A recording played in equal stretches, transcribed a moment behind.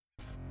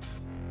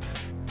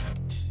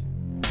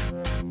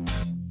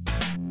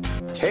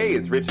Hey,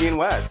 it's Richie and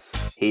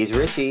Wes. He's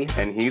Richie.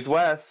 And he's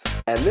Wes.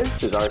 And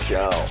this is our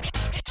show.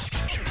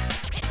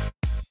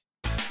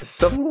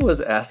 Someone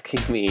was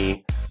asking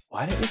me,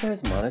 why don't you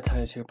guys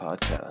monetize your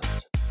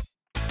podcast?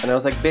 And I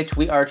was like, bitch,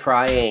 we are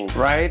trying.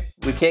 Right?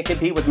 We can't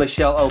compete with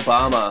Michelle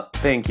Obama.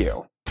 Thank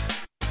you.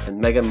 And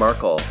Meghan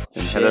Markle.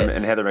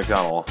 And Heather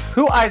McDonald.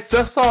 Who I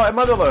just saw at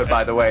Motherload,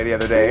 by the way, the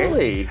other day.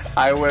 Really?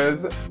 I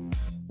was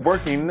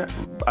working.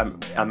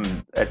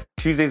 I'm at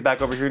Tuesdays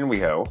back over here in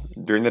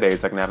WeHo during the day,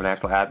 so I can have an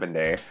actual admin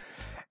day.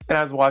 And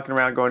I was walking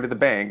around going to the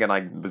bank, and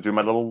I was doing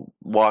my little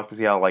walk to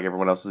see how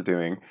everyone else was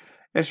doing.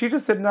 And she's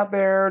just sitting out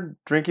there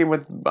drinking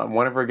with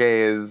one of her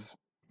gays.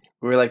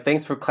 We were like,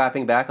 thanks for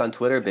clapping back on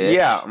Twitter, bitch.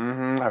 Yeah,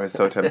 I was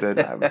so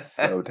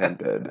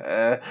tempted.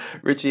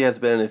 Richie has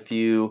been in a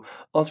few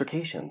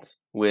altercations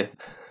with...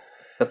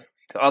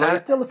 Although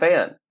I'm still a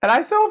fan. And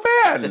I'm still a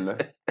fan.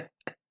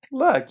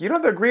 Look, you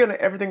don't have to agree on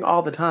everything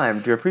all the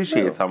time to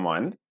appreciate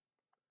someone.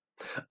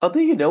 Although,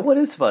 you know what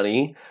is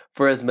funny?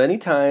 For as many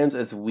times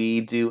as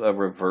we do a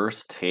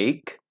reverse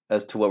take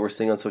as to what we're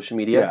seeing on social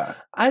media,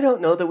 I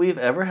don't know that we've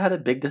ever had a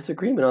big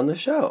disagreement on the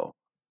show.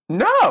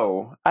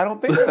 No, I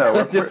don't think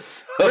so.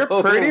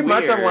 We're pretty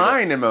much weird.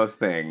 aligned in most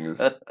things.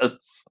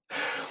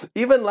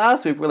 Even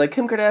last week, we're like,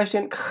 Kim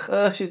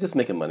Kardashian, she's just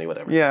making money,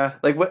 whatever. Yeah.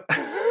 Like, what?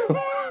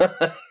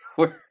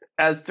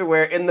 As to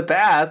where in the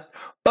past,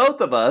 both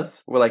of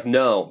us were like,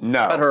 no,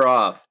 cut her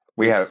off.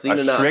 We have a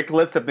strict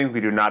list of things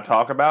we do not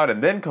talk about,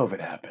 and then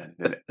COVID happened,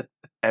 and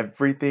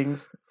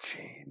everything's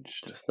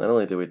changed. Just not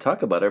only do we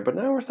talk about her, but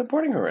now we're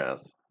supporting her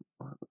ass.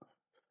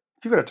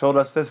 If you would have told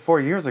us this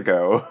 4 years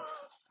ago...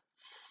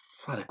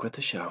 I'd have quit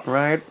the show.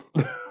 Right?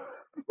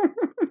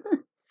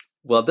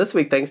 Well, this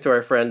week, thanks to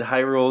our friend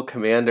Hyrule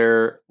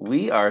Commander,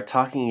 we are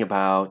talking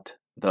about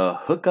the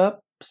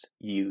hookups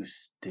you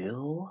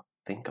still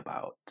think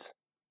about.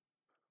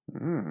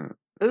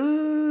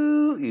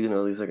 Ooh, you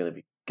know these are going to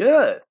be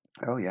good.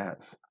 Oh,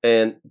 yes.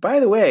 And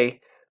by the way,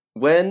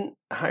 when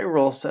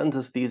Hyrule sends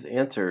us these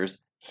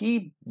answers,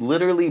 he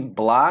literally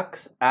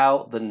blocks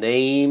out the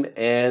name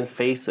and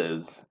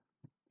faces.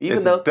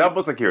 It's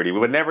double security. We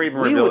would never even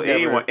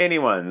reveal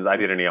anyone's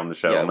identity on the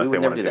show unless they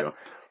wanted to.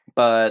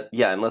 But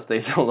yeah, unless they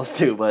told us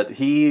to. But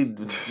he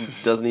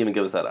doesn't even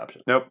give us that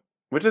option. Nope.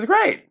 Which is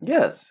great.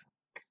 Yes.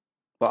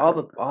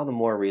 Well, all the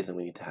more reason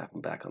we need to have him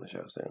back on the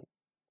show soon.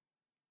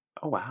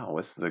 Oh wow,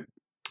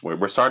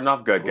 we're starting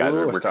off good, guys.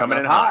 Ooh, we're coming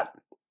in hot.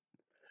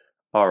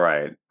 All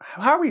right.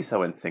 How are we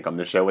so in sync on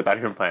the show without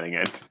even planning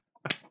it?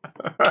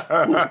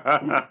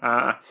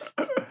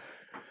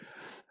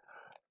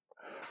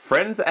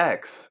 Friend's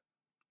ex.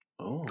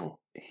 Oh.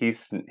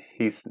 He's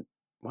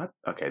what?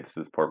 Okay, this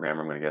is poor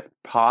grammar, I'm going to guess.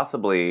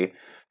 Possibly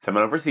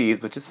someone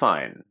overseas, which is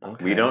fine.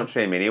 Okay. We don't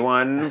shame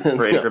anyone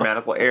for any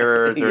grammatical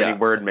errors or any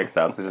word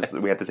mix-ups. It's just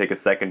we have to take a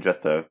second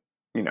just to,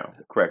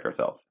 correct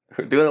ourselves.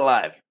 We're doing it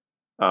live.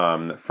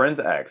 Friend's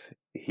ex,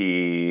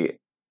 he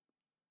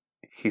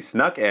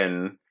snuck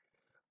in,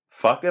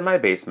 fucked in my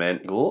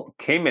basement,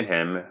 came in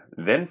him,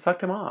 then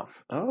sucked him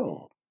off.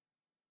 Oh.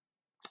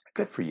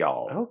 Good for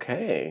y'all.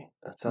 Okay.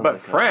 That sounds but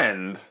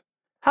friend...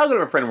 How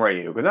good of a friend were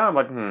you? Because now I'm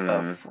like,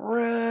 A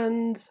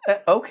friend.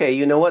 Okay,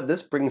 you know what?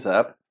 This brings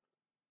up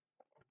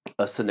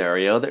a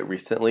scenario that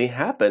recently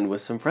happened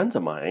with some friends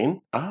of mine.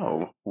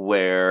 Oh.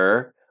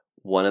 Where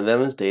one of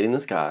them is dating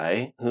this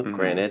guy, who,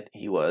 granted,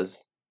 he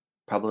was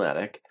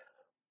problematic.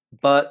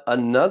 But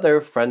another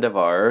friend of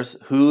ours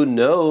who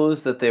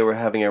knows that they were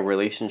having a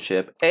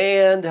relationship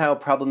and how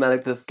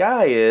problematic this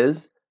guy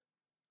is,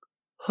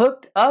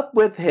 hooked up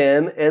with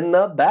him in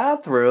the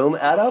bathroom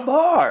at a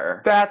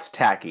bar. That's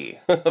tacky.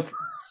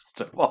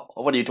 First of all,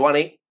 what are you,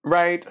 20?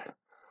 Right.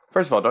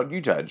 First of all, don't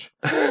you judge.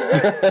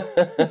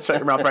 Shut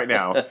your mouth right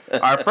now.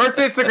 Our first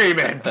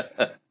disagreement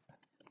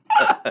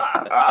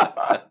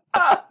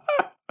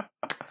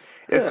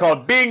is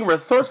called being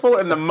resourceful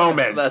in the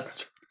moment.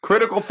 That's true.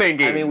 Critical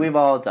thinking. I mean, we've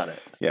all done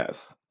it.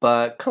 Yes.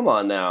 But come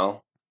on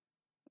now.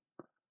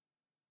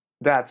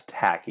 That's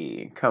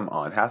tacky. Come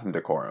on. Have some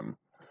decorum.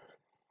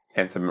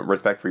 And some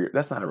respect for your...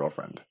 That's not a real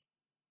friend.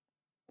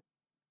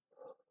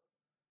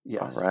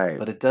 Yes. All right.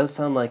 But it does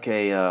sound like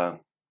a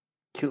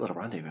cute little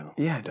rendezvous.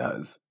 Yeah, it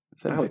does.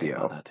 It's a video. I would think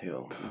about that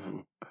too.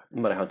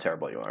 No matter how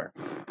terrible you are.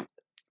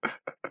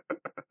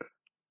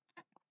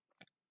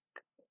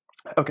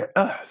 Okay.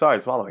 Sorry,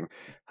 swallowing.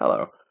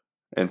 Hello.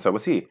 And so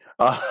was he.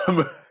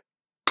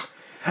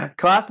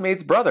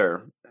 Classmate's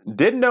brother.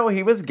 Didn't know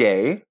he was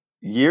gay.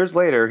 Years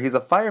later, he's a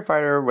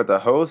firefighter with a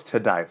hose to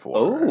die for.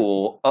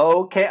 Oh,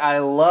 okay. I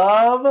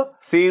love...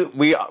 See,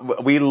 we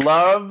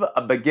love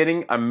a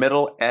beginning, a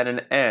middle, and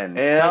an end.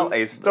 Tell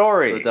a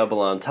story. The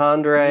double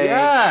entendre.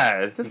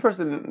 Yes. This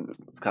person...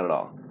 It's got it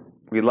all.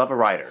 We love a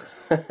writer.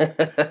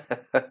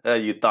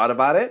 You thought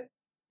about it?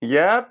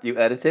 Yep. You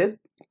edited?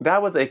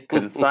 That was a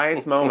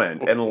concise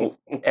moment.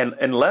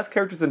 And less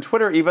characters than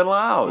Twitter even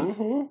allows.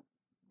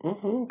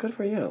 Good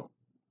for you.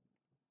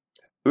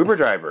 Uber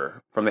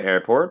driver from the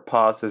airport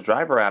paused his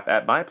driver app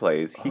at my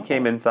place. He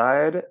came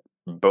inside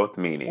both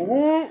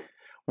meanings.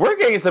 We're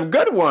getting some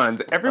good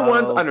ones.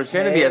 Everyone's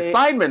understanding the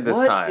assignment this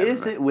time. What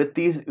is it with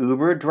these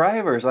Uber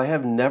drivers? I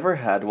have never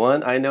had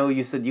one. I know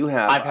you said you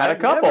have. I've had a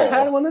couple. I've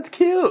never had one that's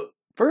cute.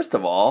 First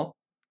of all.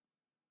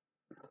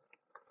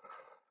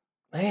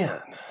 Man.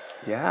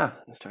 Yeah.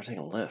 Let's start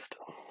taking a lift.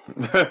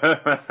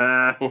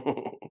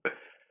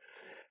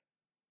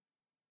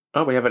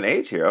 Oh, we have an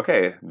age here.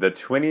 Okay. The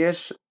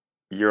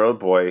 20-ish-year-old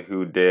boy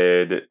who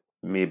did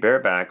me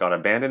bareback on an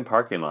abandoned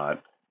parking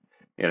lot.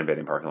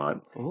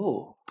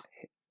 Ooh.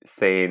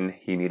 Saying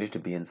he needed to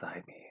be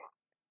inside me.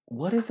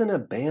 What is an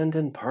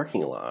abandoned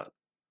parking lot?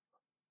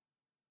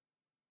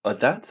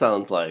 That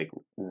sounds like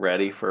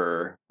ready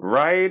for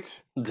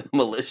right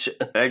demolition.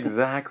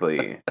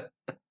 Exactly.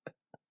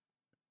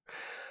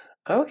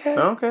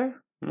 Okay.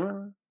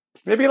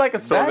 Maybe like a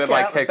store that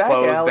like had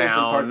closed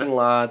down. Parking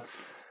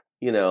lots.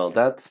 You know,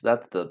 that's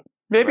the.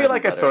 Maybe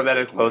like a store that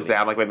had closed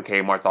down, like when the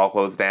Kmart's all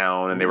closed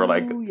down, and they were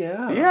like,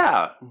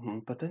 yeah. Mm-hmm.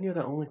 But then you're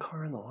the only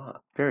car in the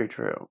lot. Very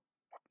true.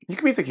 You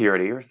could be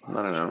security, or I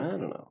don't know. I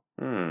don't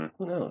know.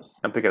 Who knows?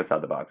 I'm thinking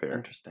outside the box here.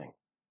 Interesting.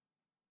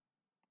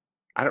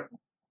 I don't.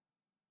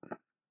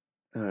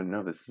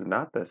 No, this is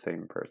not the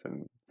same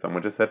person.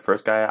 Someone just said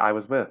first guy I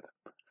was with.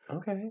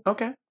 Okay.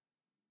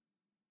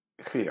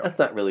 That's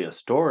not really a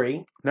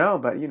story. No,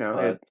 but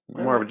it's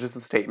more of just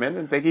a statement.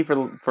 And thank you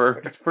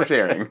for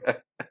sharing.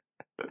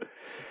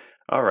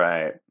 All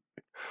right.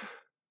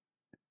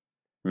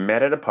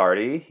 Met at a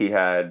party. He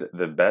had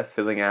the best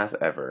feeling ass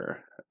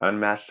ever.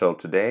 Unmatched till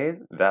today.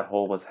 That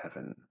hole was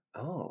heaven.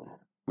 Oh.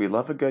 We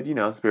love a good,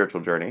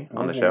 spiritual journey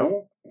on the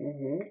show.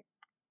 Mm-hmm.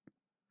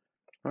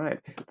 All right.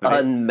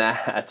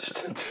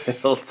 Unmatched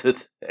till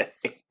today.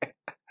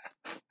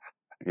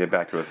 Get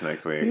back to us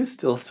next week. He's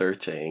still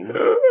searching.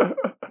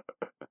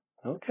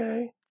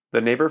 Okay. The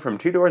neighbor from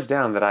 2 doors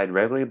down that I'd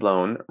regularly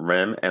blown,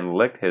 rim, and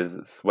licked his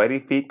sweaty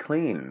feet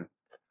clean.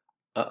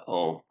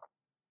 Uh-oh.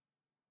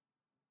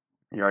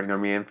 You already know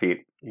me and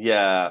feet.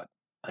 Yeah,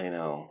 I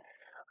know.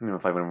 I don't know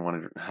if I would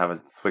want to have a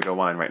swig of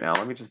wine right now.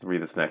 Let me just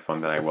read this next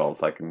one, then I will,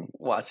 so I can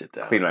wash it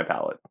down. Clean my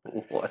palate.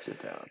 Wash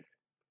it down.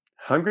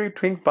 Hungry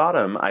twink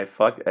bottom I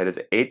fucked at his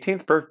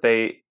 18th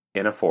birthday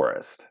in a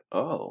forest.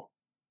 Oh.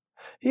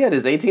 He had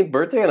his 18th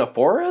birthday in a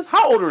forest?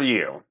 How old are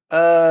you?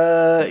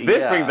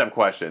 This brings up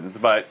questions,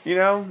 but,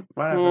 whatever.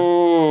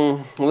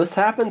 Well, this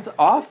happens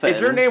often. Is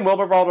your name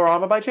Wilbur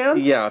Valderrama by chance?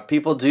 Yeah,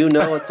 people do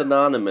know it's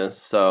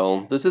anonymous,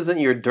 so this isn't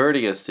your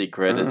dirtiest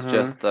secret. It's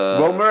just the...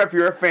 Wilbur, if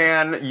you're a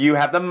fan, you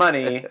have the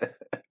money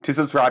to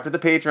subscribe to the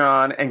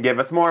Patreon and give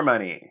us more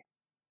money.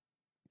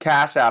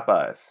 Cash app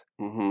us.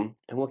 Mm-hmm.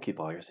 And we'll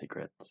keep all your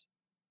secrets.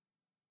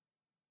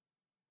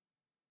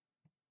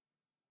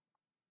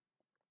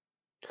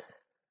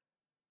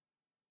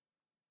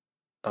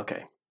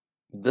 Okay.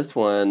 This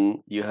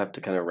one, you have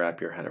to kind of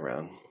wrap your head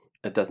around.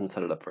 It doesn't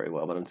set it up very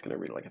well, but I'm just going to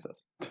read it like it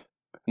says.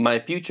 My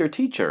future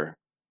teacher,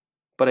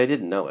 but I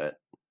didn't know it.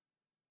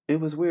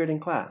 It was weird in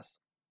class.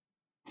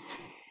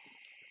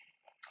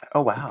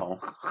 Oh, wow.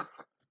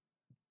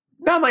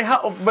 No, I'm like,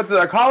 how? But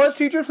the college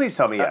teacher? Please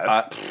tell me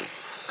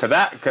yes.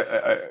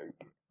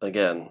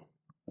 Again,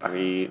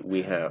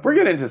 we have... We're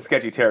getting into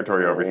sketchy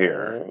territory over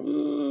here.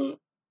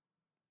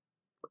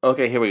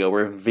 Okay, here we go.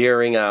 We're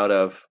veering out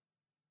of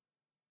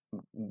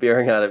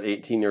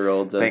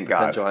 18-year-olds and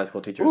potential high school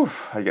teachers.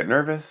 Oof, I get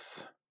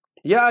nervous.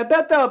 Yeah, I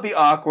bet that would be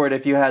awkward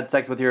if you had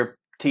sex with your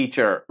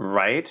teacher.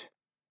 Right?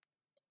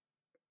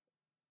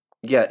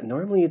 Yeah,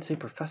 normally you'd say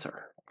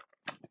professor.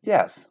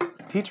 Yes.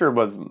 Teacher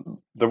was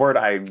the word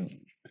I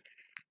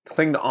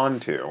clinged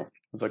on to. I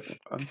was like,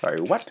 I'm sorry,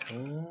 what?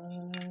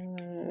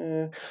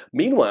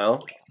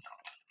 Meanwhile,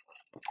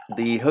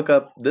 the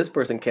hookup this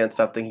person can't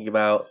stop thinking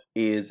about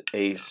is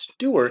a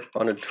steward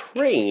on a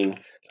train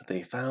that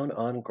they found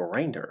on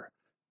Grindr.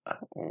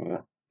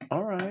 Oh,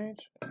 all right.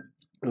 It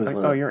was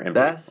one of you're the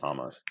best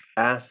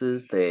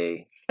asses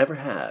they ever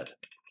had.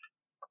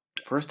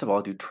 First of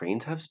all, do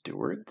trains have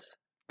stewards?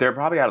 They're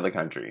probably out of the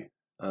country.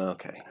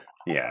 Okay.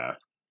 Yeah.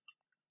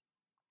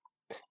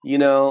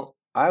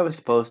 I was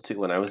supposed to,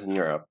 when I was in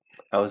Europe,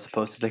 I was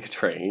supposed to take a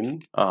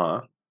train.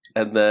 Uh-huh.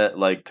 And then,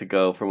 to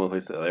go from one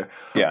place to the other.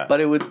 Yeah. But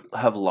it would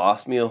have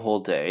lost me a whole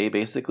day,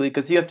 basically,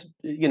 because you have to,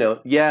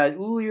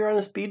 you're on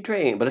a speed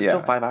train, but it's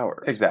still 5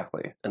 hours.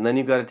 Exactly. And then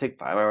you've got to take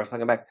 5 hours to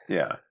come back.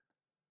 Yeah.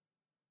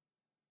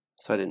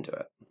 So I didn't do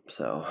it.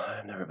 So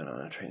I've never been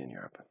on a train in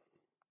Europe.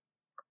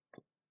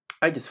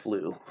 I just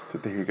flew. So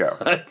there you go.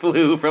 I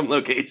flew from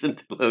location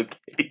to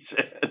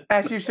location.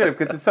 As you should have,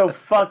 because it's so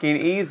fucking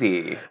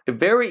easy.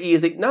 Very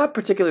easy, not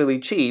particularly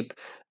cheap.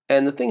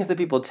 And the things that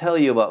people tell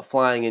you about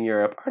flying in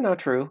Europe are not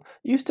true.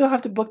 You still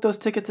have to book those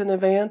tickets in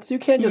advance. You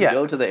can't just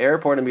go to the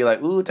airport and be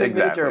like, ooh, take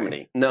me to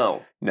Germany.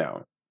 No.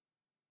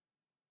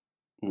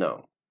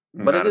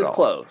 But it is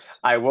close.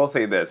 I will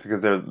say this,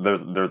 because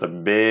there's a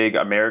big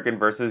American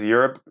versus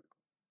Europe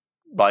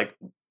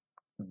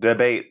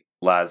debate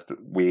last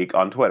week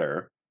on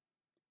Twitter.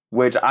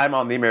 Which I'm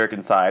on the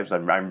American side, so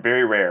I'm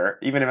very rare,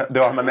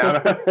 though I'm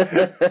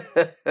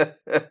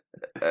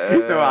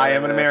no, I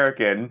am an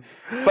American.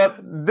 But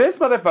this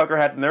motherfucker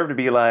had the nerve to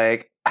be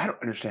like, I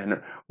don't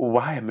understand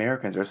why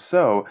Americans are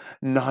so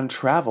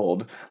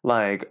non-traveled,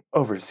 like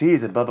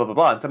overseas and blah blah blah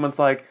blah. And someone's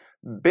like,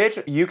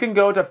 bitch, you can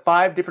go to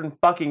 5 different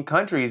fucking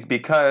countries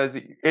because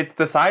it's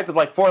the size of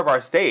like 4 of our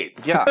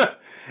states. Yeah.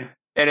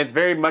 And it's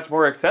very much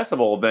more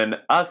accessible than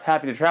us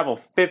having to travel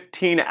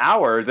 15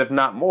 hours, if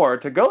not more,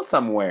 to go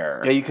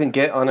somewhere. Yeah, you can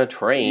get on a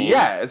train.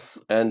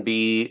 Yes. And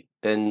be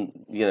in,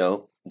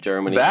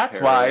 Germany. That's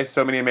Paris, why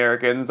so many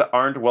Americans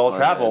aren't well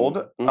traveled,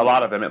 London. a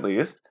lot of them at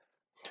least.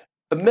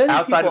 Many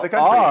outside people of the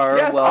country. are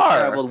Yes, well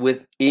traveled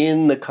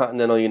within the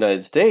continental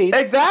United States.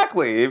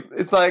 Exactly.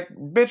 It's like,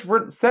 bitch,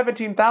 we're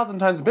 17,000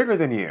 times bigger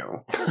than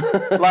you.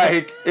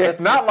 Like, it's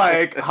not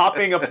like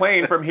hopping a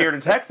plane from here to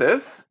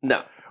Texas.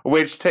 No.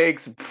 Which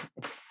takes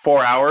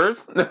 4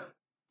 hours.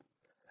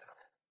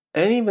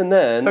 And even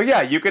then... So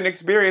yeah, you can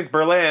experience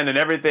Berlin and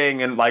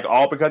everything, and like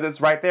all because it's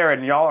right there,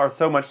 and y'all are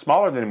so much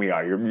smaller than we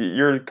are.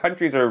 Your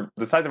countries are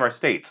the size of our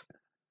states.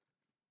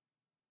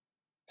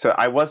 So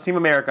I was Team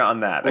America on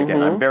that.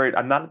 Again,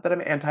 I'm not that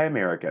I'm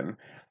anti-American,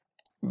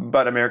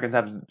 but Americans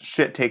have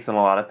shit takes on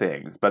a lot of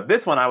things. But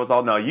this one, I was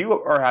all, no, you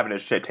are having a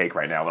shit take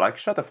right now. But like,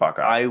 shut the fuck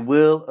up. I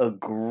will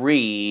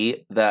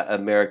agree that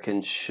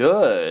Americans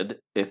should,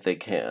 if they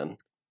can,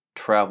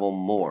 travel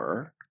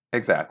more.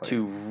 Exactly.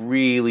 To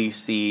really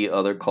see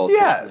other cultures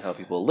and how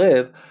people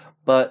live.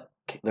 But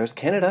there's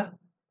Canada.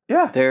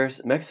 Yeah.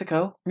 There's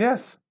Mexico.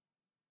 Yes.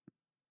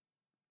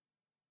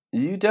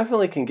 You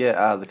definitely can get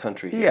out of the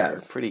country here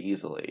pretty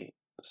easily.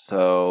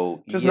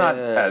 So, just not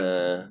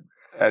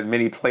as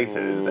many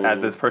places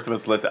as this person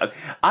was listed.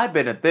 I've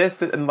been at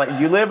this, and like,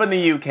 you live in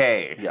the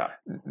UK. Yeah.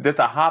 There's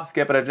a hop,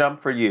 skip, and a jump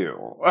for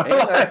you. And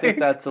I think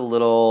that's a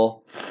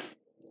little...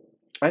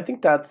 I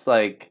think that's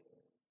like...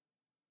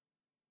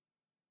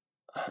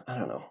 I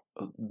don't know.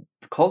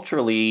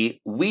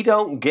 Culturally, we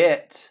don't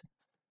get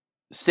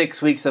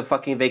 6 weeks of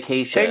fucking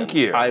vacation. Thank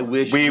you. I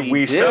wish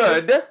we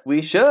should.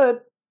 We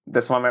should.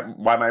 That's why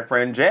my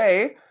friend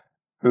Jay,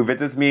 who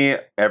visits me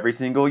every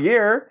single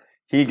year,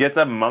 he gets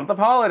a month of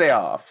holiday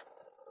off.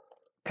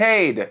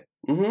 Paid.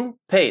 Mm-hmm.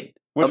 Paid.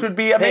 Which would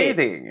be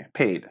amazing.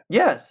 Paid.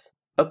 Yes.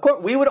 Of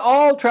course, we would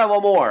all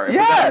travel more if we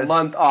got a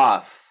month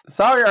off.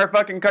 Sorry, our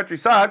fucking country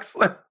sucks.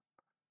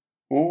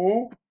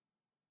 Mm-hmm.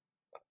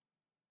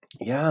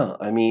 Yeah,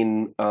 I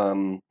mean,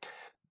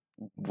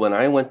 when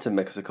I went to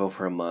Mexico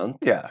for a month,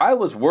 I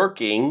was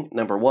working,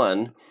 number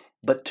one,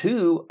 but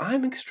two,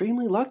 I'm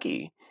extremely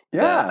lucky.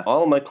 Yeah.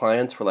 All of my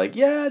clients were like,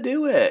 yeah,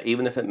 do it,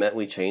 even if it meant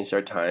we changed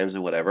our times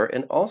or whatever.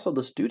 And also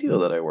the studio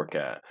that I work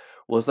at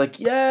was like,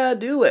 yeah,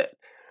 do it.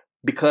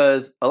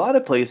 Because a lot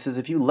of places,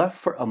 if you left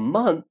for a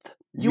month,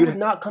 you would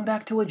not come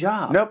back to a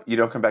job. Nope, you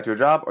don't come back to a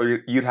job,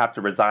 or you'd have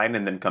to resign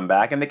and then come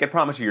back, and they could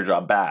promise you your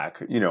job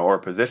back, or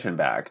a position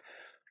back.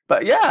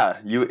 But yeah,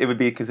 it would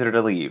be considered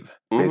a leave,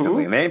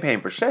 basically. And they ain't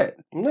paying for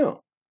shit.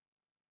 No.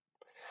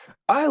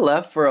 I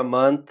left for a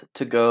month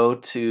to go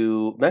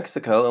to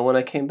Mexico, and when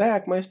I came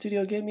back, my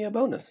studio gave me a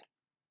bonus.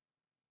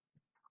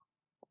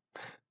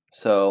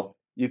 So,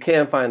 you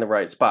can find the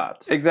right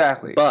spots.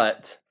 Exactly.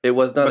 But it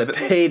was not a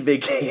paid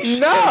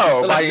vacation.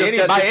 No, by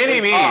any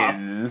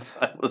means.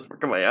 I was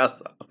working my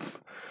ass off.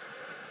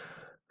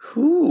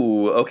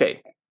 Whew,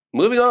 okay.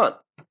 Moving on.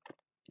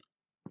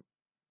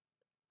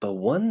 The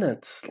one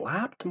that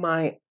slapped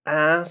my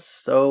ass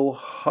so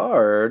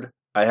hard,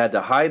 I had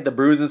to hide the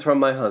bruises from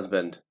my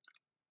husband.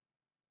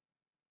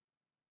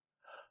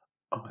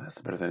 Oh, that's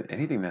better than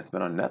anything that's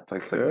been on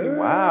Netflix lately.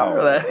 Wow.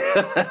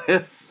 That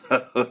is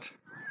so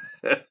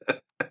true.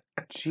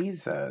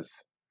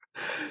 Jesus.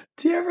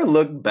 Do you ever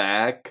look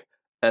back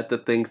at the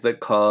things that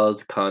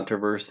caused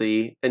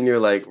controversy and you're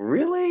like,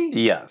 really?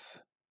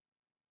 Yes.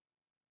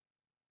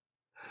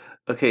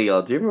 Okay,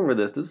 y'all, do you remember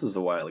this? This was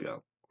a while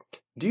ago.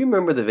 Do you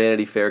remember the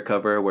Vanity Fair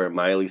cover where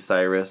Miley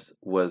Cyrus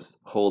was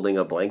holding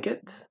a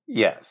blanket?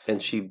 Yes.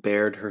 And she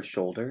bared her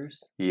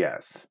shoulders?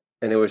 Yes.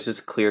 And it was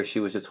just clear she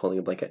was just holding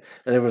a blanket.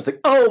 And everyone's like,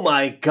 oh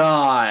my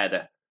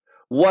God!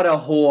 What a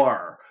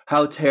whore!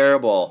 How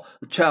terrible.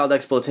 Child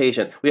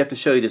exploitation. We have to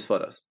show you these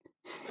photos.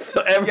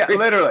 So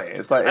literally.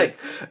 It's like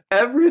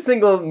every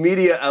single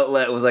media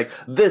outlet was like,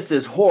 this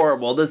is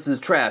horrible. This is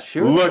trash.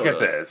 Look at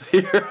this.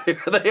 Here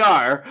they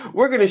are.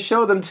 We're going to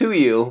show them to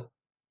you.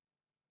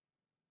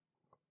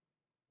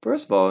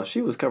 First of all,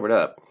 she was covered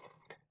up.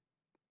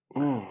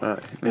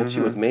 And she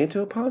was made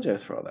to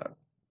apologize for all that.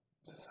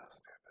 So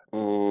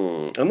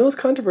stupid. And those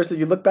controversies,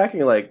 you look back and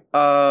you're like,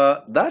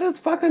 that is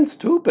fucking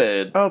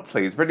stupid. Oh,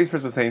 please. Britney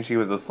Spears was saying she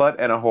was a slut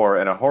and a whore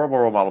and a horrible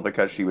role model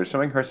because she was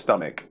showing her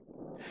stomach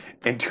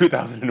in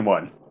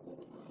 2001.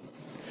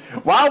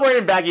 While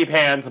wearing baggy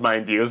pants,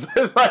 mind you. So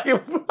it's like...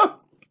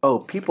 Oh,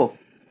 people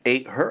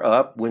ate her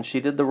up when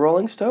she did the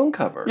Rolling Stone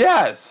cover.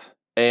 Yes.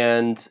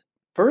 And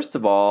first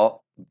of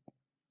all,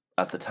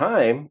 at the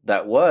time,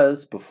 that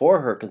was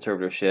before her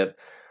conservatorship,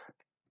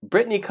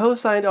 Britney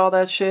co-signed all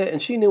that shit,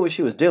 and she knew what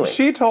she was doing.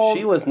 She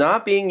was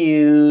not being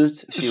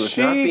used.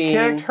 She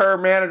kicked her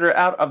manager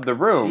out of the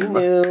room. She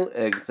knew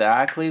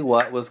exactly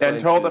what was going to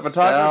sell. And told the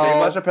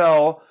photographer, Dave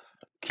LaChapelle,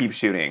 keep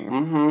shooting.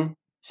 Mm-hmm.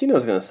 She knew it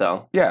was going to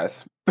sell.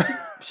 Yes.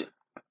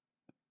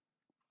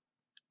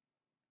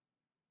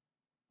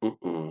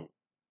 Mm-mm.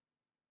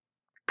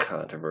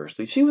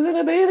 Controversy. She was in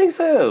a bathing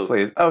suit.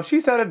 Please. Oh, she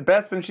said it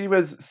best when she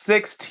was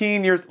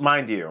 16 years,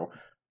 mind you,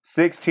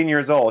 16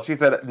 years old. She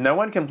said, no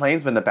one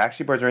complains when the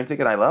Backstreet Boys are in sync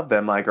and I love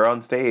them. Like, are on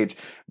stage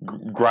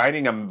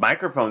grinding a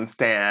microphone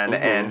stand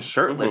and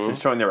shirtless and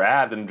showing their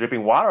abs and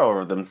dripping water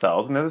over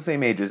themselves. And they're the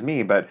same age as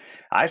me, but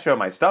I show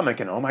my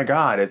stomach and oh my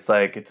God, it's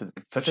like, it's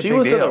such a big deal. She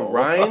was in a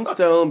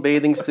rhinestone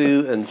bathing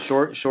suit and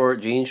short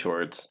jean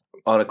shorts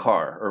on a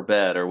car or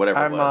bed or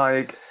whatever it was. I'm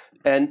like...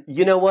 And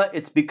you know what?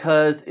 It's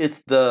because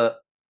it's the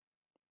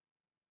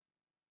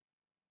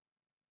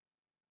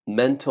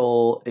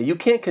mental... You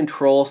can't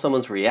control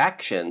someone's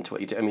reaction to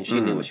what you do. I mean,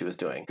 she knew what she was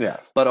doing.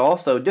 Yes. But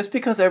also, just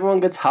because everyone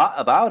gets hot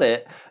about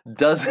it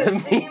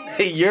doesn't mean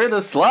that you're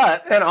the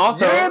slut. And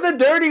also... You're the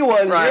dirty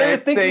one. Right, you're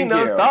thinking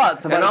those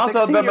thoughts about and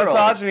also the 16-year-old.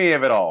 misogyny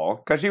of it all.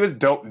 Because she was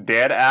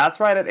dead ass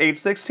right at age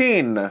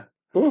 16.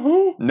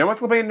 Mm-hmm. No one's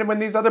complaining when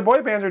these other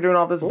boy bands are doing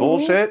all this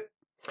bullshit.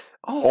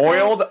 Oh,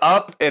 Oiled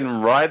up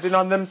and riding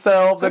on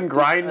themselves and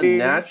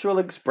grinding. A natural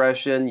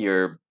expression.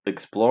 You're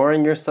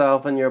exploring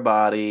yourself and your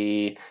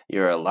body.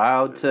 You're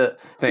allowed to...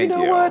 Thank you.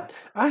 You know what?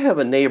 I have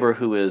a neighbor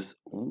who is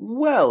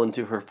well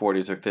into her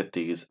 40s or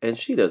 50s, and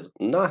she does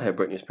not have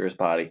Britney Spears'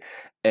 body.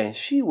 And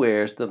she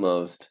wears the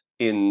most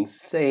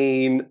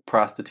insane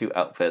prostitute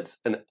outfits.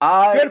 And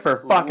I Good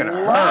for fucking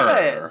love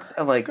her. it.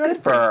 I'm like, good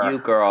for you,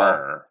 girl.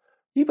 Her.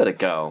 You better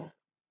go.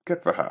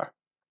 Good for her.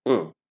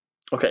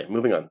 Okay,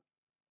 moving on.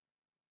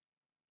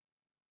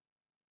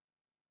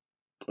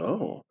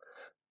 Oh,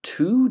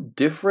 2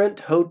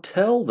 different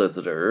hotel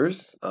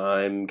visitors.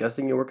 I'm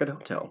guessing you work at a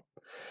hotel.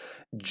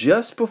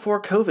 Just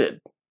before COVID.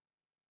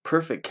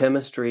 Perfect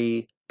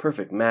chemistry,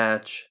 perfect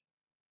match.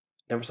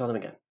 Never saw them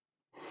again.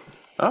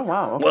 Oh,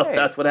 wow. Okay. Well,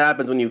 that's what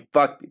happens when you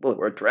fuck people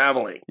who are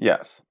traveling.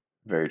 Yes,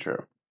 very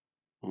true.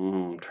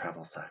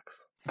 Travel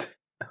sex.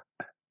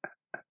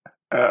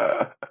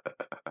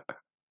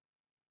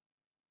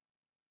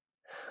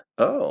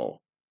 Oh.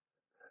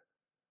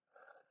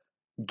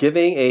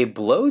 Giving a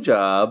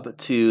blowjob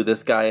to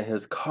this guy in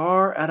his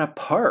car at a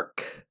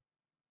park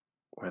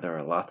where there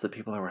are lots of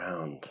people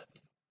around.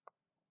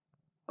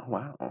 Oh,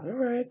 wow. All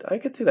right. I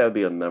could see that would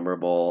be a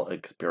memorable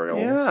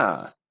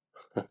experience.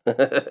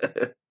 Yeah.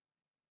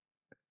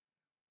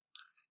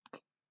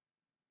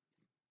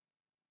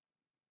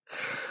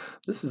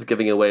 This is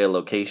giving away a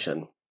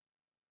location.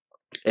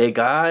 A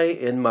guy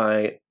in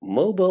my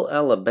Mobile,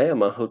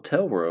 Alabama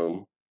hotel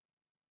room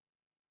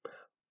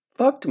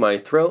fucked my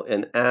throat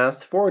and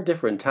ass 4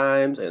 different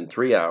times in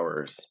 3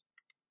 hours.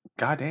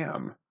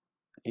 Goddamn.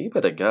 You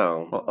better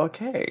go. Well,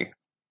 okay.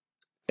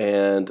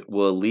 And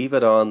we'll leave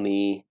it on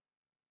the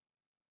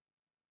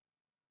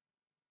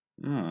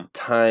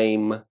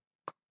time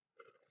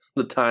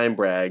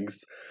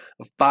brags.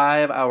 A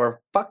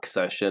 5-hour fuck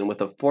session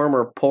with a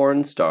former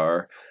porn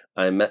star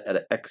I met at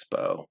an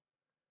expo.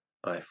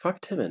 I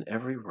fucked him in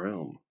every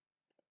room.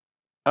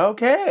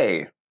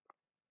 Okay.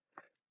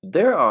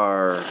 There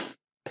are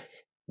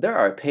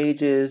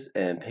pages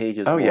and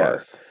pages more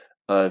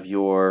of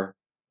your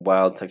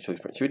wild sexual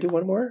experience. Should we do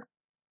one more?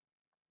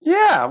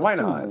 Yeah, why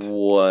Let's not? do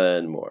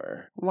one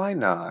more. Why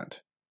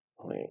not?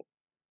 Wait.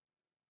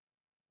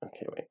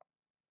 Okay, wait.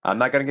 I'm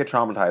not going to get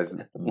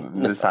traumatized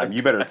this time.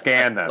 You better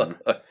scan them.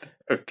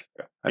 Okay.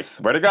 I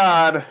swear to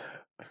God.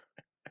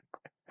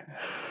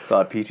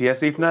 Saw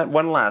PTSD from that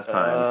one last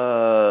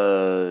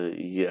time.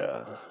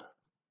 Yeah.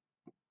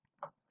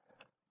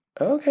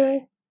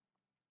 Okay.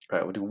 All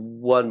right, we'll do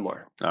one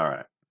more. All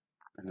right.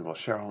 And then we'll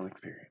share our own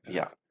experiences.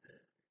 Yeah.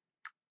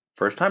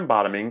 First time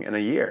bottoming in a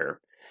year.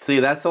 See,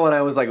 that's the one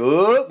I was like,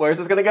 ooh, where's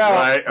this going to go?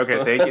 Right.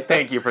 Okay,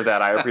 thank you for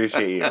that. I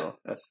appreciate you.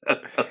 I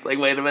was like,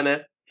 wait a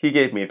minute. He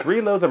gave me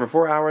 3 loads over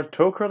 4 hours,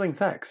 toe curling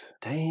sex.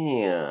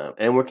 Damn.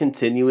 And we're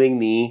continuing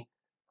the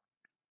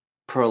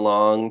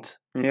prolonged.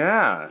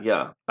 Yeah.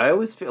 Yeah. I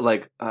always feel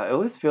like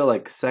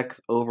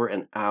sex over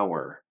an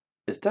hour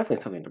is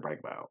definitely something to brag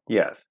about.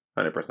 Yes,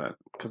 100%.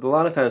 Because a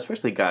lot of times,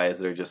 especially guys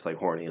that are just like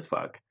horny as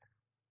fuck,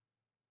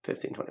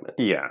 15, 20 minutes.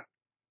 Yeah.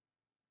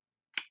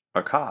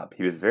 A cop.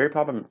 He was very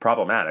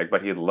problematic,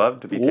 but he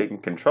loved to be taken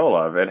control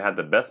of and had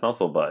the best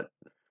muscle butt.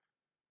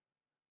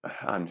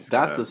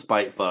 That's a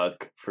spite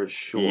fuck for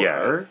sure.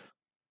 Yes.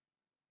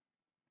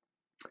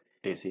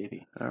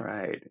 ACAB. All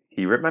right.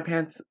 He ripped my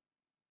pants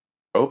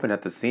open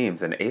at the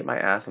seams and ate my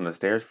ass on the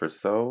stairs for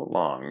so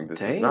long.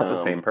 This is not the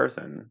same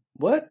person.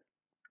 What?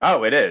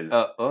 Oh, it is.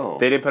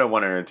 They didn't put a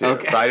 1 or 2.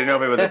 Okay. So I didn't know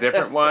if it was a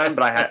different one,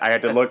 but I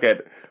had to look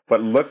at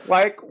what looked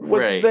like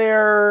was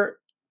there.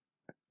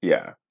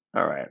 Yeah.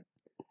 All right.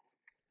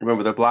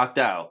 Remember, they're blocked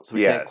out, so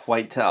we can't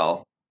quite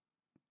tell.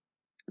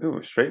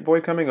 Ooh, straight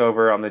boy coming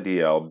over on the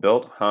DL.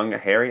 Built, hung,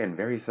 hairy, and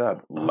very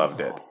sub. Loved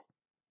it.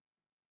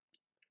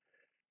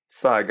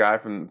 Saw a guy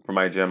from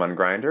my gym on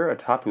Grindr, a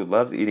top who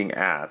loves eating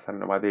ass. I don't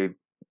know why they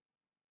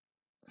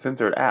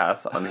censored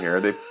ass on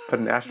here. They put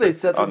an asterisk They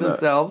censored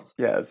themselves?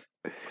 Yes.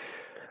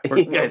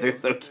 You guys are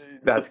so cute.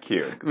 That's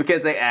cute. We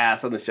can't say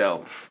ass on the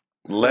show.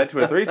 Led to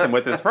a threesome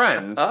with his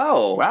friend.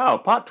 Oh. Wow,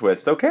 plot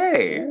twist.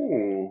 Okay.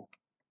 Ooh.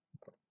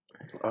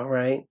 All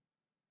right.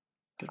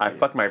 I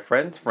fucked my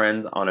friend's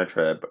friend on a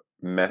trip.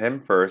 Met him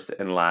first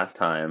and last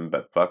time,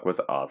 but fuck was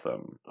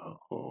awesome.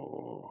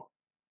 Oh.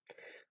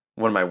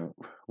 One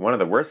of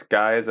the worst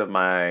guys of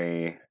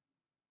my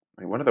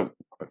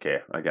okay,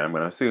 again, I'm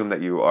gonna assume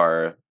that you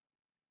are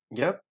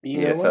Yep.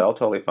 You know ESL, what?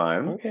 totally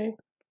fine. Okay.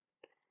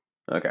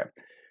 Okay.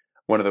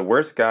 One of the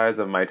worst guys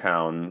of my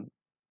town,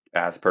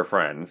 as per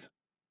friends.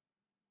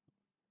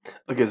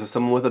 Okay, so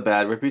someone with a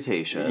bad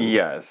reputation.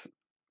 Yes.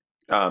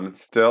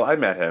 Still I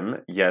met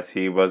him. Yes,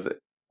 he was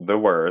the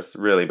worst,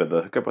 really, but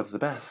the hookup was the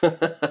best.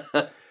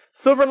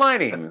 Silver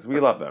linings. We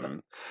love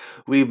them.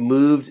 We've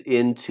moved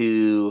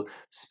into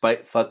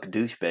spite fuck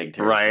douchebag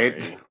territory.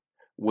 Right.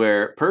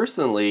 Where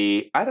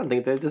personally, I don't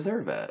think they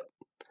deserve it.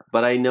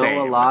 But I know a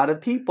Same. lot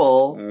of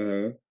people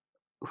Mhm.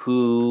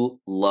 who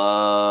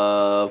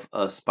love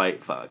a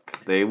spite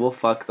fuck. They will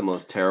fuck the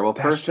most terrible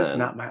That's person. just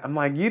not my. I'm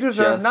like, you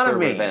deserve just none for of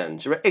me.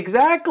 revenge.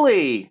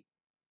 Exactly.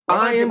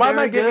 Why am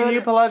I giving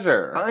you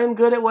pleasure? I'm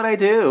good at what I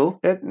do.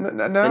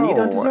 No. And you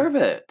don't deserve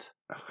it.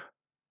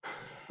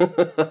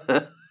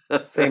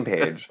 Same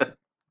page.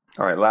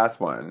 All right, last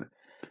one.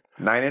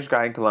 9-inch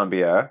guy in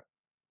Colombia.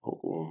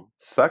 Oh.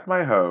 Suck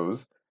my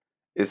hose.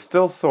 Is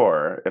still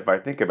sore. If I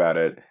think about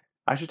it,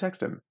 I should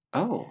text him.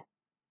 Oh.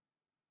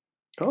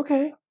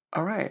 Okay.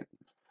 All right.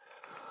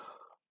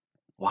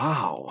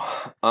 Wow.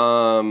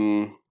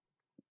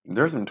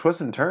 There's some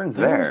twists and turns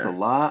there. There's a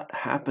lot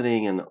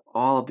happening in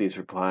all of these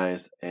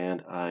replies,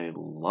 and I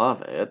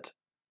love it.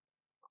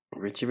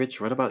 Richie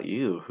Rich, what about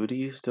you? Who do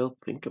you still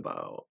think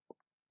about?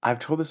 I've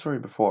told this story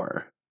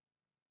before.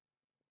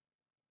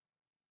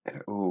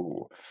 And,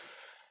 ooh.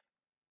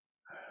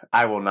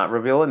 I will not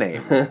reveal a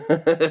name.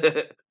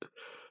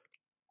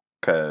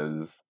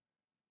 Because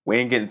we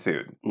ain't getting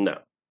sued. No.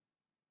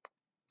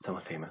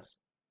 Someone famous.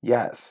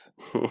 Yes.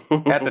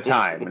 At the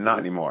time, not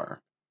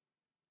anymore.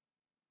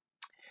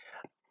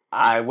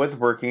 I was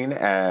working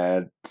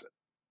at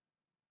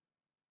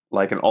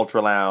like an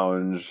ultra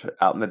lounge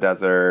out in the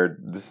desert.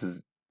 This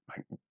is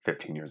like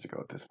 15 years ago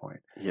at this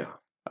point. Yeah.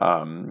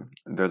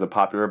 There's a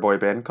popular boy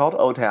band called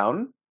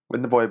O-Town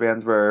when the boy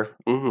bands were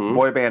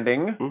boy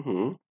banding.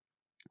 Mm-hmm.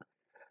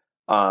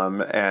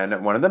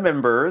 And one of the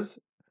members,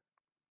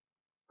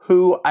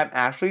 who I'm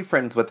actually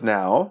friends with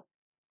now,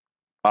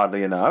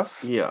 oddly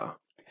enough, Yeah.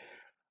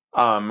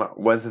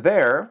 was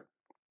there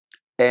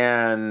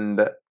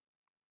and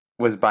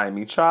was buying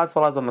me shots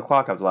while I was on the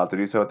clock. I was allowed to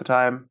do so at the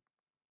time.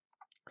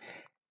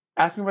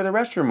 Asked me where the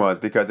restroom was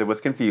because it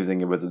was confusing.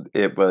 It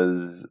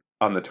was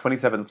on the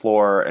 27th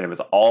floor and it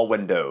was all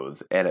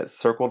windows and it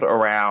circled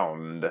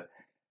around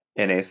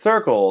in a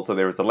circle. So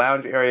there was a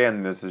lounge area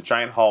and there's this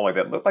giant hallway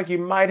that looked like you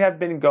might have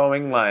been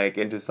going like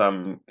into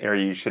some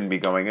area you shouldn't be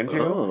going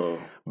into. Oh.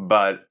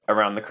 But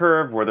around the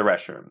curve were the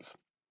restrooms.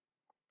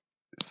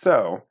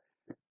 So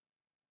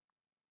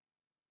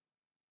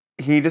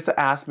he just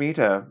asked me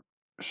to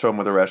show him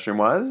where the restroom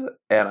was,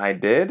 and I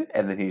did,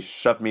 and then he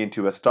shoved me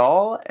into a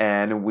stall,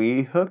 and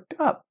we hooked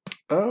up.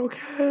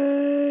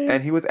 Okay.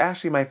 And he was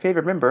actually my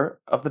favorite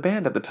member of the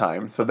band at the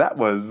time, so that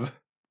was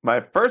my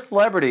first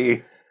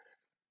celebrity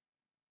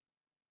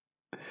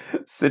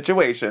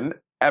situation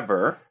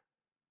ever.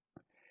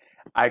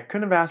 I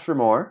couldn't have asked for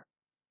more.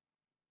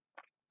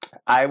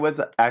 I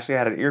actually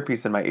had an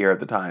earpiece in my ear at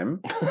the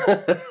time.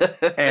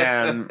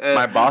 And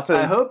my bosses...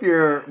 I hope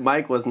your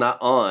mic was not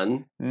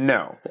on.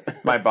 No.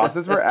 My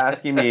bosses were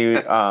asking me,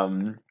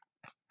 not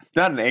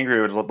an angry,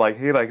 it was like,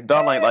 hey, like,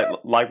 Don,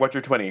 like, what's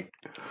your 20?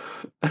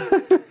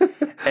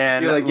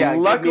 And like, yeah,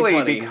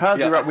 luckily, because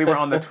we were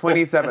on the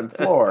 27th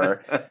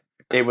floor,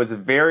 it was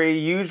very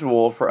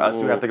usual for us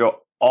to have to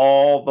go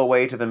all the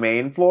way to the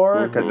main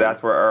floor, because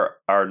that's where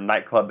our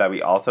nightclub that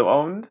we also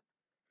owned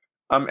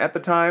at the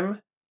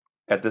time,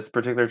 at this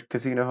particular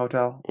casino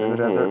hotel in the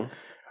desert,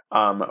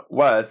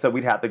 was, so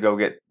we'd have to go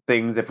get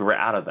things if we were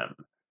out of them.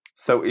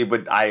 So it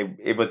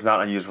was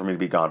not unusual for me to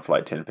be gone for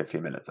like 10,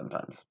 15 minutes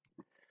sometimes.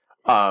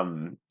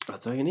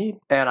 That's all you need.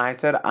 And I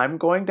said, I'm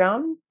going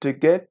down to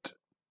get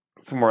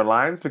some more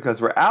limes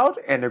because we're out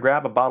and to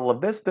grab a bottle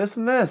of this, this,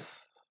 and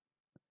this.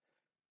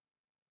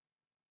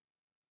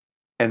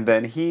 And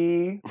then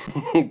he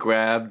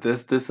grabbed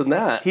this, and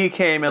that. He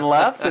came and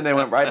left and then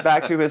went right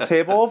back to his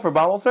table for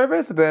bottle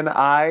service. And then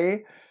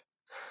I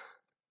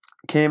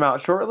came out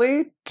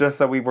shortly, just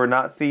so we were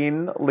not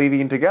seen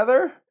leaving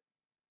together.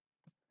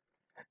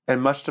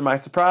 And much to my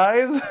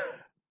surprise,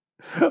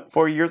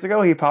 4 years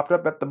ago, he popped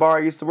up at the bar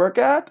I used to work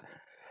at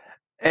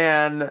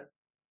and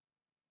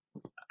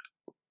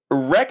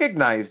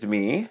recognized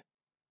me,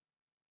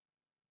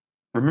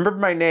 remembered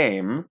my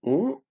name.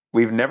 Ooh.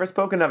 We've never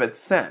spoken of it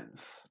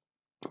since.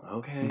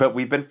 Okay. But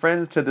we've been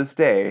friends to this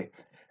day.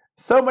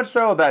 So much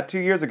so that 2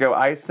 years ago,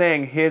 I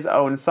sang his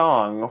own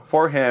song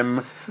for him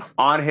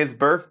on his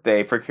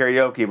birthday for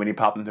karaoke when he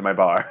popped into my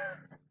bar.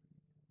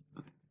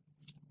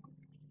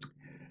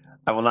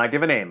 I will not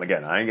give a name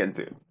again. I ain't getting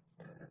sued.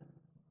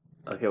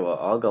 Okay, well,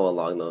 I'll go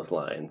along those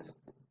lines.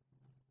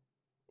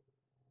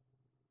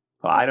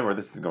 Well, I know where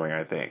this is going,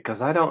 I think.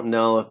 Because I don't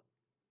know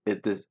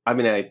if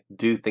I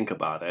do think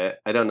about it.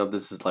 I don't know if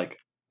this is like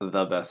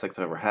the best sex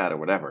I've ever had or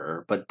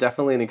whatever, but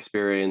definitely an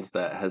experience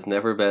that has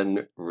never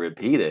been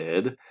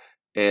repeated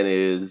and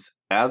is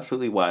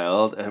absolutely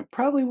wild and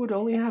probably would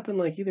only happen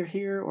like either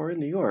here or in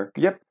New York.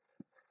 Yep.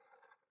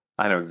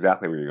 I know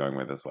exactly where you're going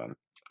with this one.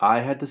 I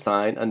had to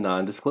sign a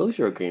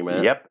non-disclosure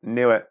agreement. Yep,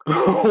 knew it.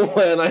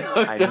 When I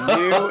hooked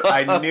up.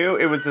 I knew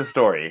it was the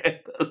story.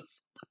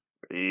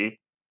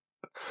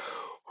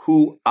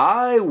 Who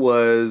I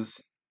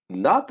was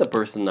not the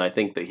person I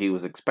think that he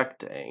was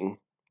expecting,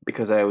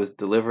 because I was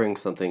delivering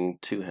something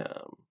to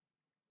him.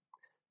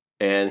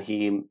 And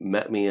he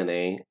met me in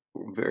a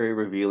very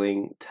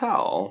revealing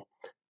towel,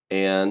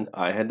 and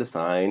I had to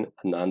sign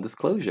a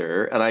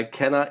non-disclosure. And I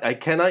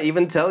cannot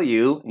even tell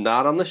you,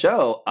 not on the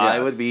show.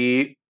 Yes.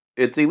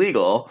 It's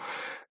illegal.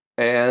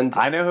 And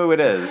I know who it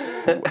is.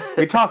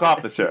 We talk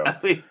off the show.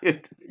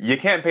 You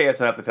can't pay us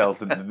enough to tell us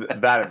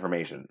that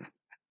information.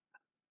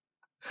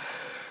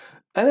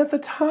 And at the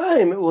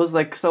time, it was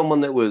like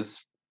someone that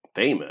was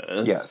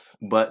famous. Yes.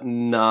 But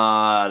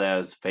not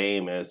as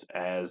famous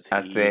as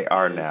they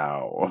are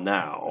now.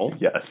 Now.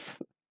 Yes.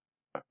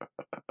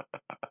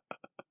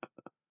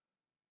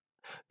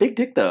 Big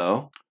dick,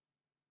 though.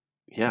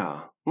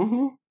 Yeah.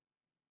 Mm-hmm.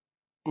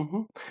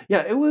 Mm-hmm.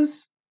 Yeah, it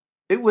was,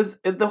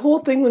 the whole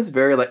thing was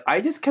very, like, I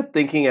just kept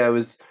thinking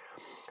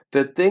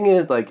the thing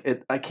is, like,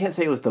 I can't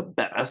say it was the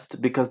best,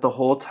 because the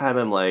whole time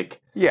I'm like,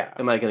 yeah,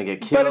 am I going to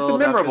get killed? But it's a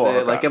memorable after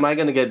this? Like, am I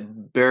going to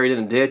get buried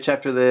in a ditch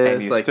after this?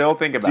 And you like, still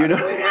think about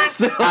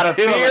it. Out of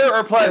fear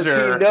or pleasure?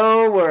 Does he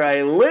know where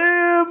I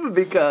live?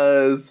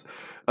 Because,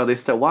 are they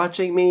still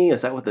watching me?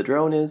 Is that what the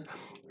drone is?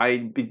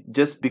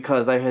 Just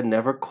because I had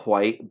never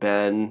quite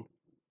been,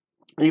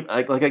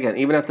 like, again,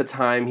 even at the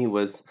time, he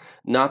was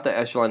not the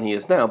echelon he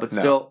is now, but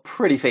still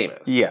pretty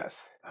famous.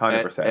 Yes,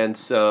 100%. And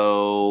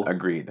so...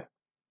 Agreed.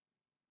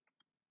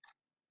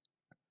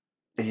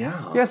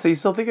 Yeah. Yeah, so you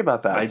still think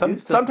about that.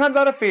 Sometimes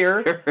out of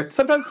fear,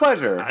 sometimes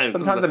pleasure,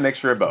 sometimes a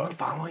mixture of both.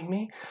 Following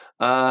me?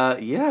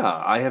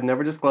 Yeah, I have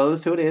never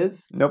disclosed who it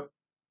is. Nope.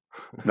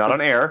 Not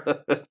on air.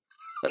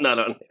 Not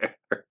on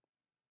air.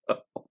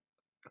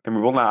 And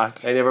we will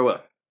not. I never will.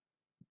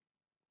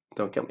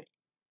 Don't kill me.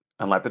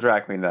 Unlike the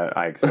drag queen that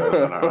I exposed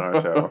on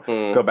our show.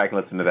 Go back and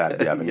listen to that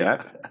if you haven't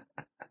yet.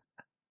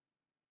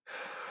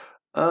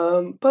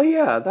 But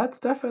yeah, that's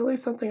definitely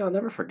something I'll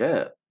never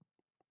forget.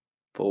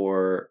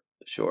 For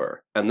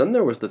sure. And then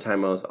there was the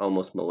time I was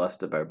almost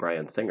molested by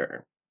Bryan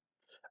Singer.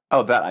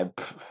 Oh,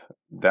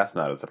 that's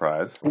not a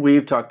surprise.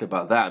 We've talked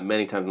about that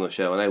many times on the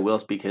show, and I will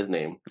speak his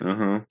name.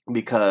 Mm-hmm.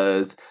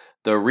 Because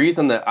the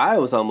reason that I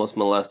was almost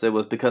molested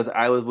was because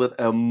I was with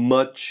a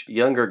much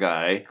younger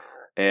guy,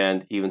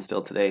 and even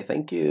still today,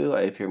 thank you,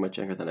 I appear much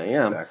younger than I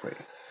am. Exactly.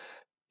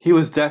 He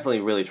was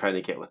definitely really trying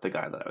to get with the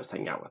guy that I was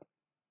hanging out with,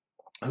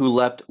 who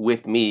left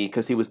with me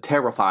because he was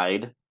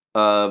terrified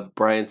of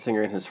Bryan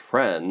Singer and his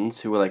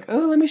friends, who were like,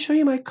 "Oh, let me show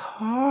you my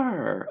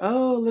car.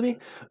 Oh,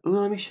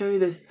 let me show you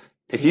this."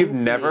 If you've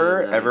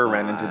never ever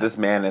ran into this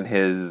man and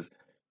his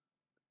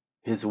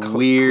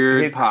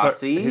weird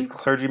posse, his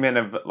clergyman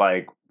of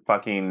like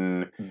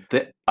fucking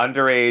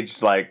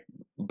underage, like,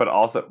 but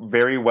also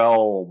very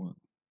well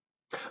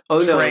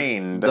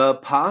trained. No, the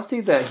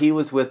posse that he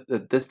was with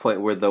at this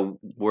point were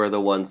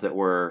the ones that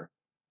were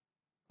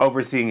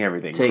overseeing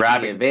everything,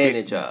 taking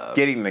advantage of,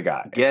 getting the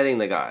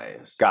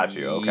guys. Got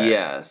you. Okay.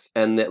 Yes,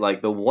 and that,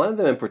 like, the one of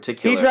them in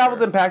particular, he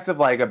travels in packs of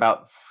like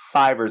about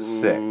 5 or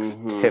 6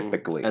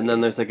 typically, and then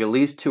there's like at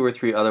least 2 or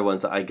 3 other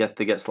ones that I guess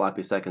they get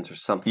sloppy seconds or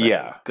something.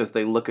 Yeah, because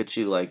they look at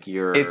you like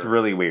you're. It's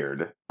really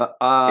weird.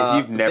 If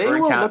you've never, they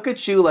will look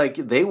at you like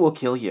they will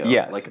kill you.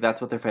 Yes, like that's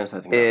what they're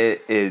fantasizing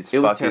about. It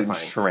fucking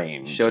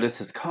strange. Showed us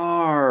his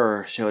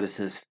car. Showed us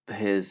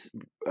his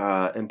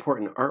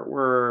important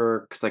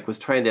artwork. Like, was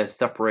trying to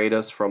separate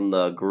us from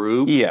the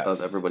group of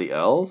everybody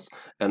else.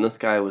 And this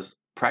guy was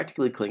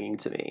practically clinging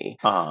to me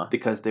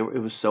because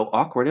it was so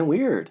awkward and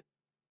weird.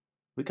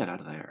 We got out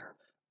of there.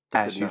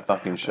 As you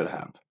fucking should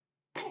have.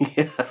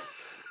 Yeah.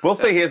 We'll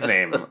say his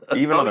name,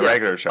 even on the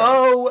regular show.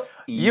 Oh,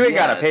 you ain't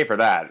got to pay for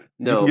that.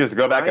 No, you can just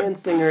go back. Bryan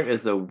Singer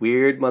is a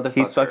weird motherfucker.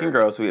 He's fucking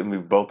gross, and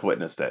we've both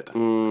witnessed it.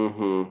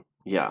 Mm-hmm.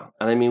 Yeah.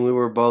 And I mean, we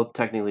were both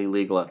technically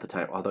legal at the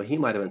time, although he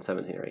might have been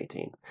 17 or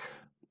 18.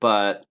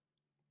 But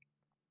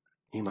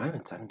he might have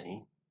been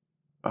 17.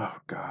 Oh,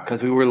 God.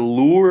 Because we were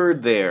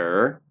lured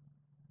there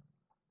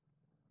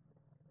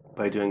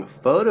by doing a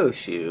photo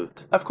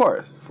shoot. Of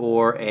course.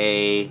 For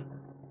a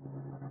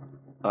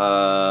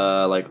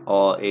like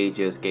all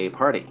ages gay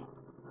party.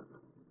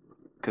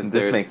 Because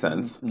this makes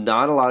sense.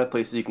 Not a lot of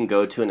places you can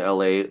go to in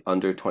LA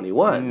under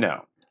 21.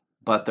 No.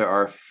 But there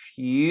are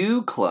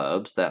few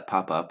clubs that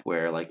pop up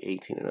where like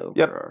 18 and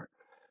over are.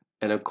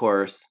 And of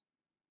course,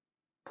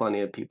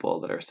 plenty of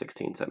people that are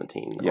 16,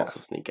 17 also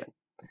sneak in.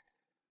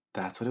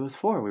 That's what it was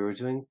for.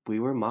 We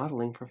were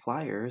modeling for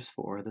flyers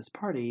for this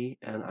party,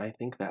 and I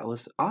think that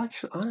was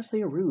actually honestly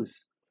a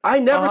ruse. I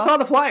never saw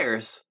the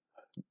flyers.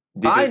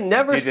 I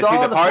never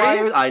saw the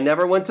flyers. I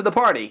never went to the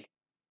party.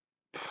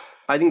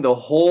 I think the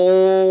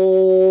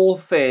whole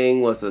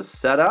thing was a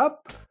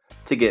setup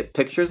to get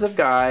pictures of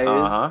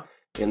guys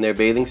in their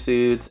bathing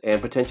suits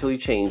and potentially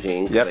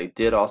changing. Yep. I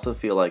did also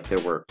feel like there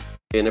were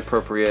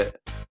inappropriate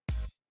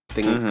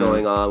things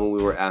going on when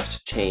we were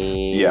asked to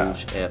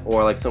change.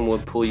 Or like someone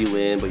would pull you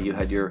in, but you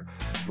had your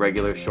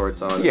regular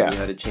shorts on and you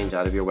had to change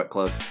out of your wet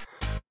clothes.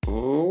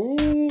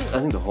 I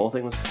think the whole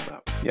thing was a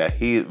setup. Yeah,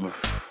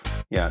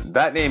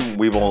 that name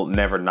we will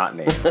never not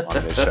name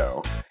on this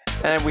show.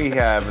 And we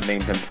have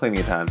named him plenty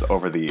of times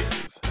over the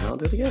years. And I'll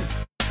do it again.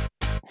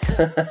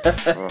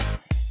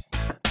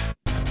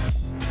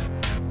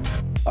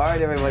 All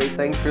right, everybody.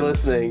 Thanks for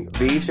listening.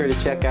 Be sure to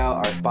check out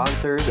our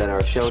sponsors and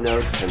our show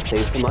notes and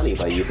save some money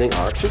by using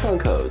our coupon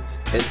codes.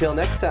 Until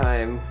next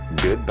time,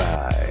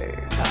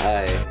 Goodbye.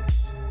 Bye.